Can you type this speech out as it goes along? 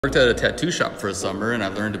Worked at a tattoo shop for a summer and I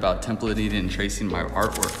learned about templating and tracing my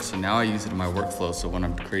artwork. So now I use it in my workflow so when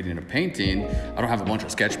I'm creating a painting, I don't have a bunch of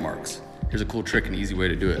sketch marks. Here's a cool trick and easy way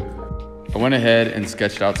to do it. I went ahead and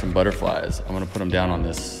sketched out some butterflies. I'm gonna put them down on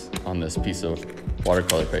this piece of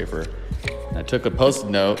watercolor paper. And I took a Post-it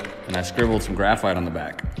note and I scribbled some graphite on the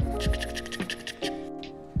back.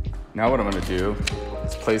 Now what I'm gonna do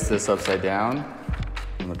is place this upside down.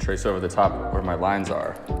 I'm gonna trace over the top where my lines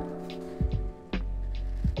are.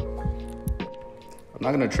 I'm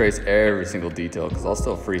not gonna trace every single detail because I'll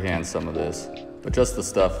still freehand some of this, but just the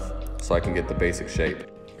stuff so I can get the basic shape.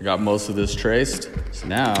 I got most of this traced, so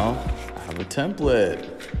now I have a template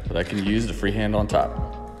that I can use to freehand on top.